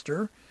 the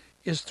sister,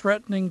 is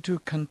threatening to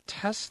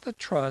contest the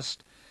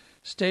trust,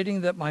 stating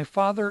that my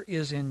father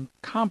is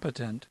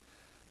incompetent,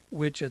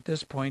 which at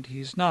this point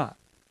he's not,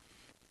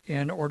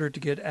 in order to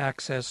get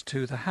access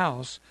to the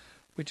house,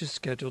 which is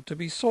scheduled to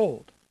be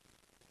sold.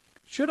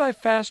 Should I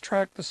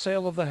fast-track the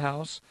sale of the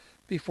house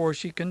before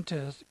she can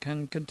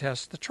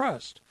contest the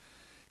trust?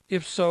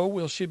 If so,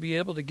 will she be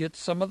able to get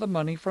some of the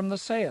money from the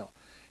sale?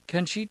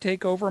 Can she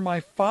take over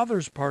my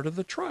father's part of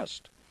the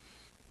trust?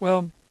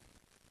 Well,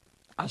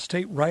 I'll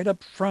state right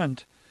up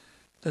front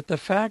that the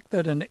fact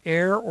that an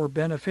heir or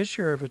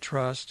beneficiary of a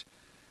trust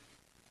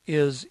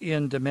is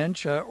in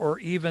dementia or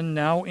even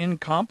now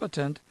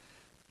incompetent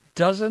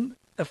doesn't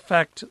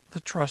affect the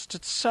trust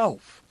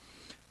itself.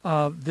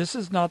 This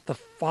is not the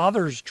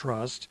father's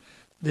trust.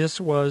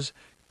 This was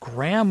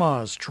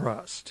grandma's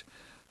trust.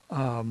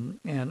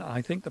 And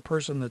I think the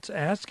person that's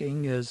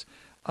asking is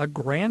a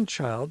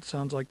grandchild.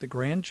 Sounds like the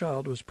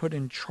grandchild was put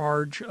in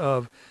charge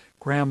of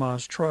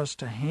grandma's trust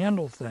to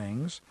handle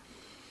things.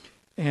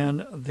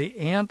 And the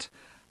aunt,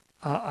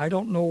 I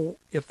don't know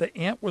if the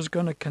aunt was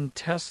going to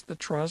contest the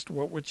trust.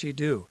 What would she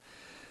do?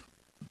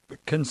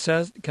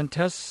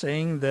 Contest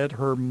saying that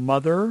her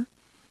mother,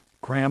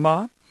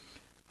 grandma,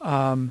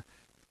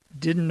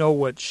 didn't know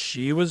what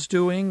she was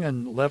doing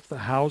and left the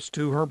house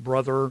to her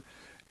brother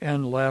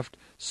and left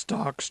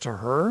stocks to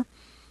her.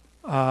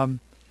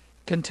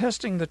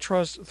 Contesting the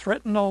trust,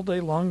 threaten all day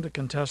long to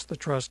contest the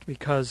trust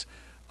because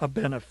a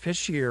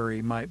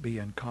beneficiary might be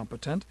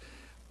incompetent.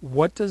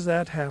 What does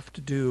that have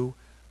to do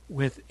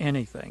with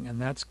anything?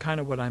 And that's kind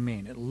of what I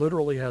mean. It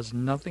literally has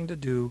nothing to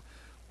do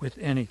with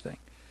anything.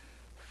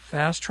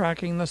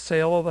 Fast-tracking the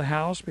sale of the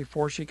house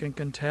before she can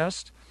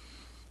contest,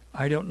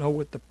 I don't know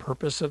what the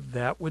purpose of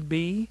that would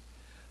be.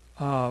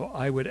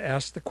 I would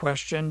ask the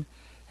question,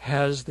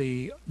 has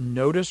the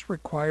notice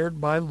required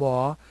by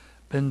law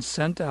been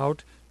sent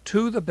out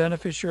to the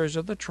beneficiaries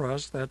of the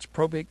trust? That's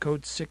Probate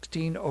Code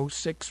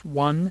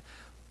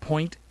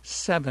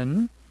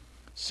 16061.7,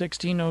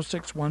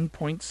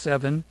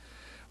 16061.7,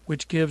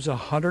 which gives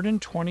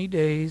 120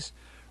 days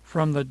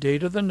from the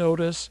date of the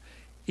notice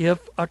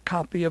if a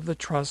copy of the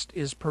trust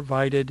is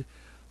provided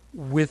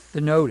with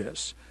the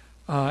notice.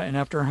 And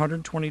after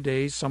 120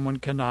 days, someone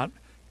cannot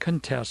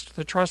contest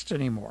the trust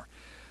anymore.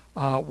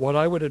 What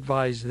I would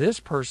advise this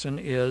person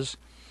is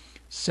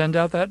send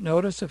out that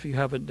notice if you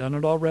haven't done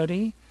it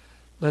already.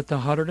 Let the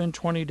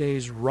 120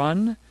 days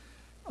run.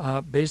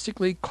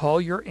 Basically, call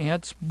your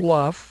aunt's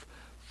bluff.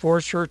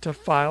 Force her to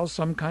file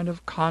some kind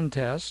of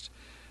contest.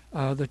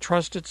 The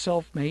trust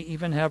itself may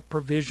even have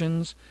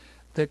provisions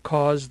that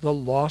cause the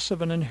loss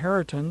of an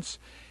inheritance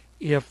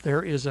if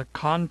there is a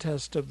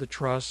contest of the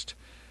trust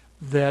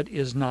that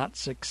is not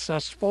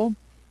successful.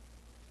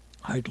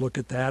 I'd look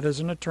at that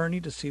as an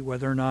attorney to see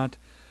whether or not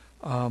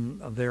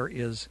there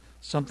is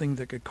something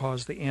that could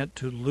cause the aunt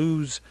to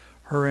lose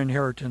her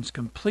inheritance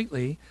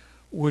completely,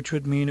 which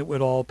would mean it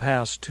would all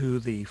pass to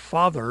the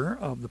father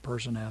of the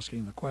person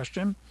asking the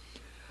question.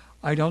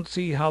 I don't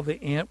see how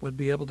the aunt would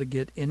be able to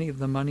get any of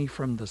the money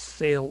from the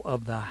sale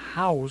of the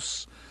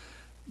house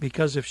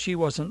because if she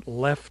wasn't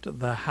left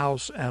the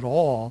house at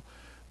all,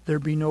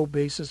 there'd be no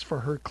basis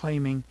for her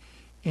claiming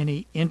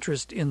any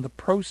interest in the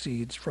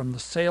proceeds from the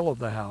sale of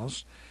the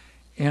house,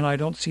 and I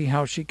don't see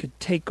how she could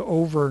take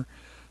over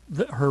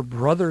her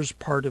brother's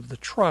part of the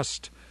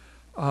trust.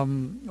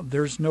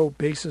 There's no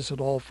basis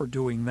at all for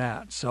doing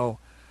that. So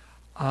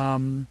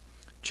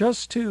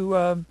just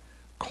to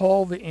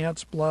call the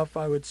aunt's bluff,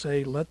 I would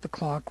say let the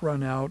clock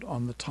run out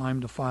on the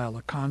time to file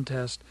a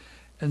contest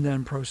and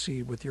then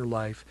proceed with your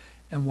life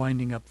and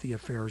winding up the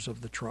affairs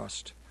of the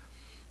trust.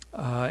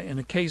 In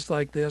a case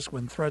like this,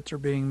 when threats are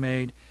being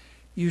made,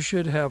 you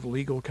should have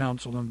legal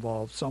counsel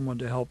involved, someone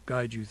to help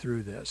guide you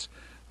through this.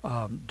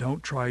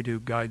 Don't try to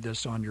guide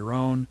this on your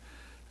own,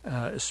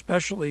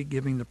 especially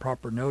giving the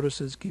proper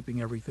notices,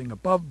 keeping everything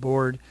above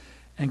board,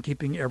 and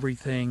keeping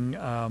everything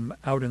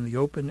out in the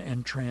open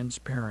and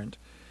transparent.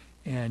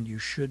 And you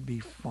should be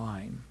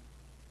fine.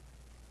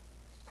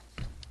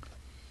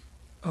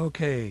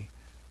 Okay,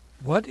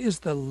 what is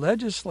the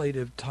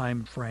legislative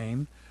time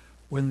frame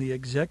when the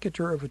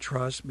executor of a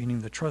trust,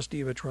 meaning the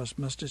trustee of a trust,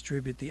 must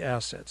distribute the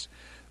assets?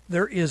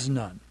 There is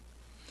none.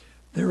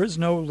 There is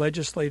no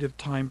legislative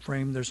time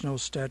frame. There's no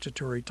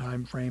statutory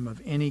time frame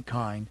of any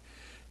kind.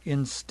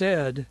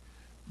 Instead,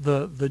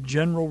 the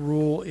general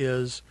rule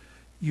is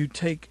you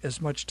take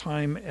as much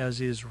time as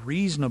is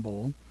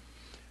reasonable.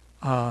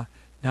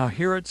 Now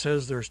here it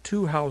says there's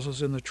 2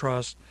 houses in the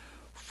trust,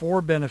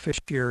 4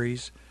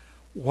 beneficiaries.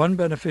 One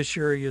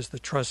beneficiary is the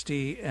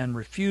trustee and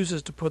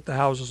refuses to put the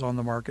houses on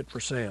the market for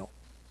sale.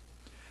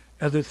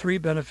 Other 3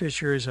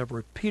 beneficiaries have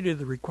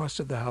repeatedly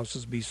requested the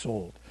houses be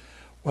sold.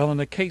 Well, in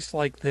a case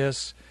like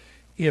this,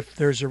 if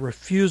there's a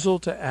refusal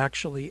to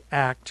actually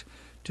act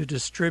to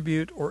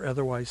distribute or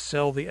otherwise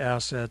sell the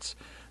assets,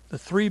 the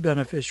 3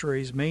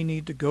 beneficiaries may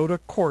need to go to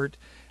court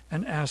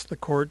and ask the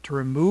court to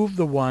remove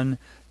the one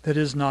that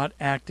is not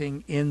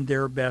acting in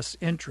their best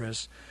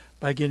interest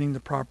by getting the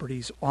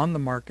properties on the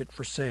market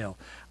for sale.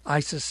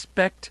 I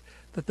suspect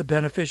that the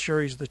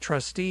beneficiaries, the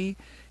trustee,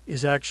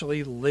 is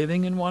actually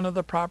living in one of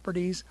the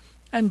properties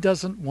and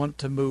doesn't want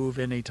to move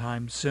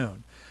anytime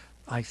soon.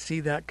 I see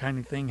that kind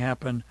of thing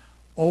happen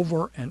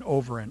over and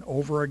over and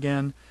over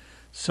again.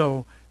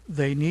 So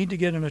they need to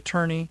get an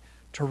attorney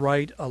to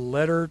write a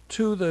letter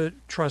to the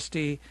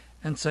trustee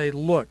and say,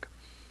 look,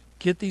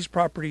 get these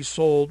properties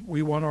sold.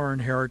 We want our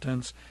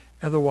inheritance.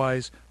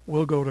 Otherwise,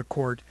 we'll go to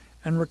court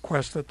and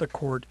request that the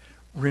court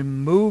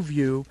remove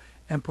you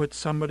and put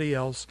somebody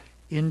else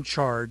in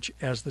charge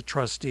as the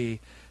trustee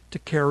to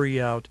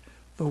carry out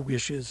the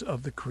wishes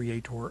of the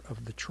creator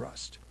of the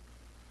trust.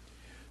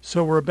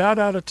 So we're about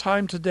out of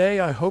time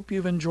today. I hope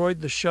you've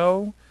enjoyed the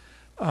show.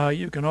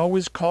 You can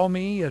always call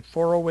me at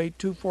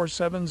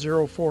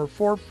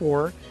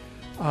 408-247-0444.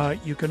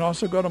 You can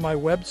also go to my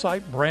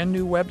website, brand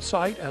new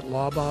website at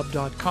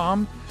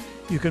lawbob.com.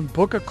 You can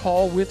book a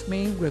call with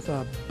me with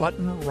a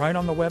button right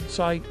on the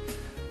website,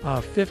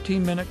 a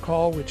 15-minute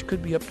call, which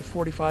could be up to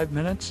 45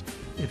 minutes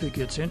if it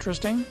gets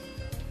interesting.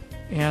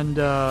 And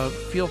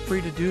feel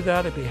free to do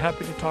that. I'd be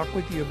happy to talk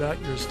with you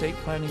about your estate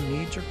planning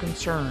needs or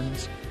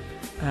concerns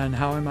and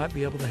how I might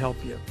be able to help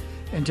you.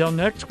 Until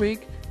next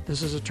week,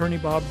 this is Attorney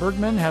Bob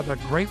Bergman. Have a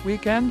great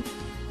weekend,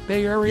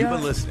 Bay Area. You've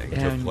been listening to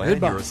Plan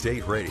goodbye. Your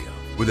Estate Radio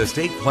with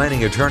estate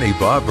planning attorney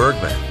Bob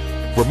Bergman.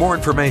 For more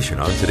information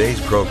on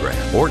today's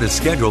program or to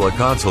schedule a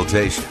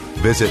consultation,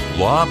 visit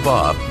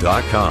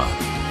lawbob.com.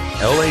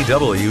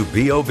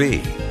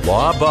 LAWBOB,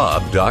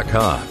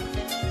 lawbob.com.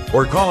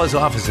 Or call his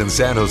office in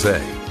San Jose,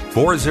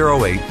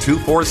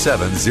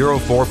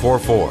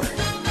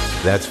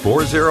 408-247-0444. That's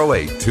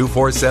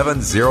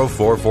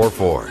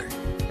 408-247-0444.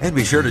 And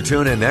be sure to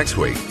tune in next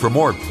week for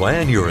more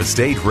Plan Your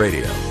Estate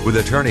Radio with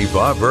attorney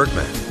Bob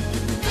Bergman.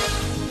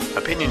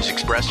 Opinions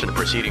expressed in the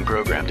preceding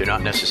program do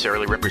not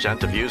necessarily represent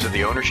the views of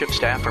the ownership,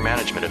 staff, or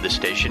management of this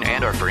station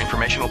and are for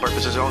informational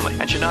purposes only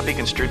and should not be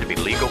construed to be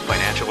legal,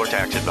 financial, or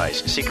tax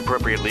advice. Seek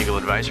appropriate legal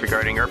advice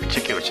regarding your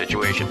particular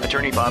situation.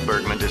 Attorney Bob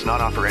Bergman does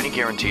not offer any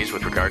guarantees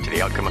with regard to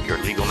the outcome of your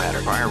legal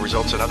matter. Prior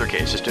results in other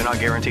cases do not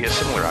guarantee a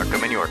similar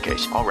outcome in your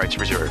case. All rights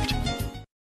reserved.